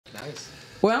Nice.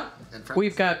 Well,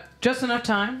 we've got just enough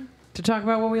time to talk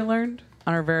about what we learned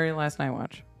on our very last night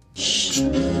watch.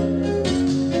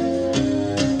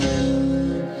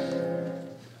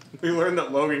 We learned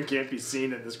that Logan can't be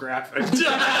seen in this graphic.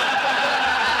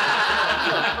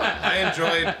 I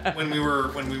enjoyed when we were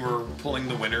pulling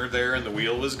the winner there and the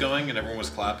wheel was going and everyone was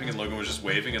clapping and Logan was just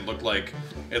waving. It looked like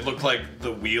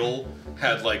the wheel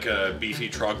had like a beefy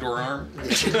trogdor arm.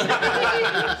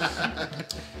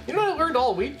 You know what I learned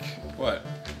all week? What?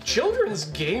 Children's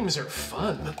games are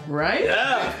fun. Right?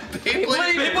 Yeah. They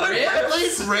played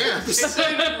ramps.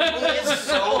 It's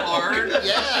so hard.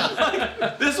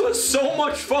 Yeah. This was so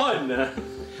much fun.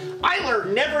 I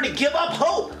learned never to give up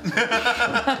hope.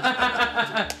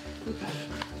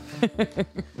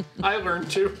 I learned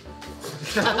too.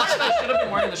 I should have been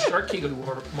wearing the Shark King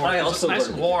more. I also nice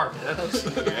and learned. warm.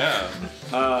 Yeah.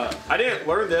 I didn't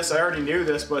learn this. I already knew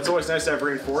this, but it's always nice to have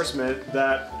reinforcement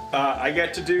that I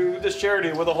get to do this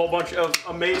charity with a whole bunch of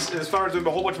amazing, as far as with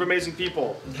a whole bunch of amazing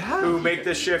people who make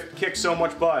this shift kick so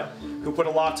much butt, who put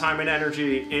a lot of time and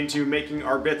energy into making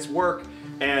our bits work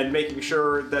and making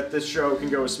sure that this show can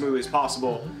go as smoothly as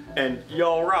possible. And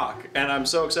y'all rock. And I'm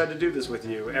so excited to do this with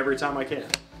you every time I can.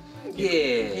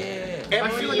 Yeah. I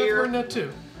feel like I've learned that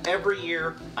too. Every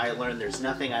year, I learn there's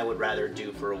nothing I would rather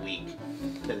do for a week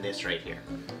than this right here.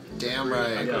 Damn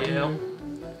right. Yeah.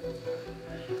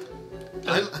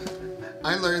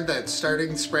 I learned that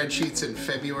starting spreadsheets in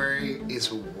February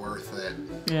is worth it.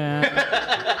 Yeah.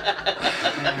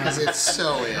 Because it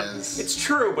so is. It's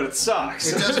true, but it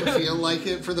sucks. It doesn't feel like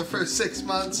it for the first 6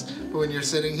 months, but when you're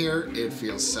sitting here, it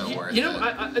feels so worth You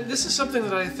know, it. this is something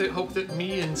that I hope that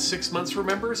me in 6 months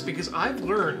remembers, because I've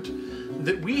learned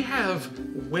that we have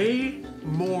way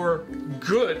more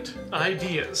good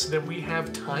ideas than we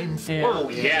have time for. Yeah. Oh,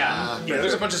 yeah.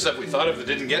 There's a bunch of stuff we thought of that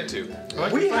didn't get to.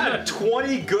 We had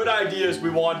 20 good ideas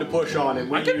we wanted to push on, and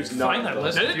we I can used none find of that them.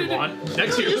 list if you want.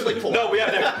 Next year. No, we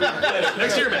have next.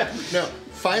 Next year, man. No,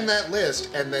 find that list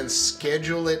and then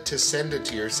schedule it to send it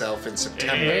to yourself in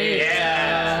September.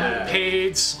 Yeah.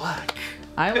 Paid slack.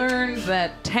 I learned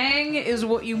that tang is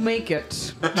what you make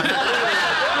it. And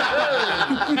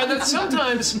that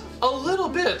sometimes a little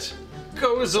bit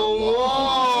goes a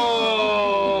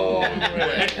long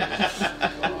way.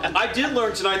 I did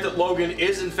learn tonight that Logan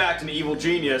is in fact an evil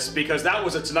genius, because that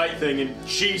was a Tonight thing, and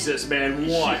Jesus, man,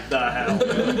 what the hell?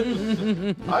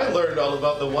 I learned all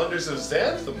about the wonders of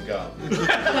xanthan gum.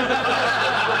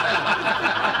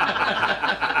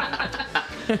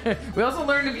 We also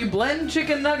learned if you blend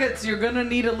chicken nuggets, you're gonna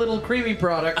need a little creamy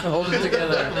product to hold it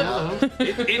together.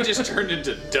 It just turned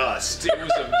into dust. It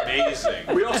was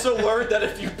amazing. We also learned that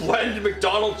if you blend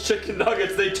McDonald's chicken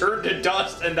nuggets, they turn to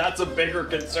dust, and that's a bigger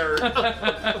concern.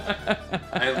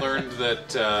 I learned that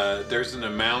there's an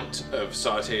amount of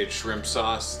sautéed shrimp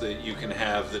sauce that you can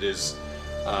have that is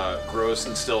gross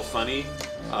and still funny.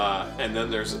 And then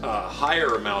there's a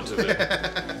higher amount of it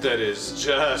that is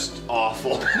just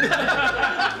awful.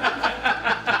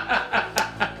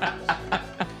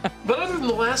 But other than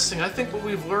the last thing, I think what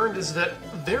we've learned is that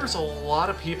there's a lot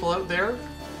of people out there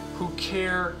who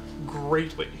care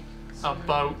greatly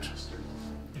about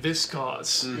this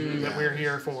cause that we're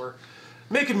here for.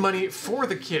 Making money for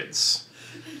the kids.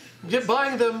 Get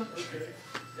buying them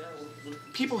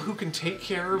people who can take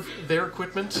care of their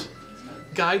equipment,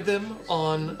 guide them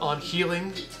on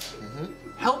healing,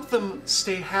 help them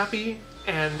stay happy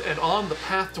and on the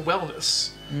path to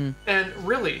wellness. And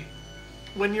really,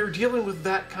 when you're dealing with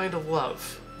that kind of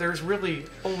love, there's really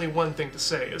only one thing to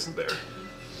say, isn't there?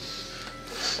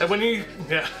 And when you,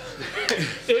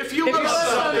 if you love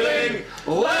something,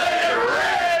 let it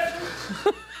rip!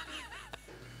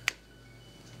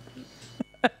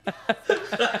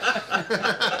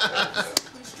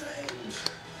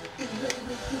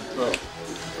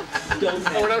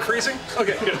 Oh, we're not freezing?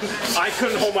 Okay, good. I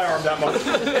couldn't hold my arm that much.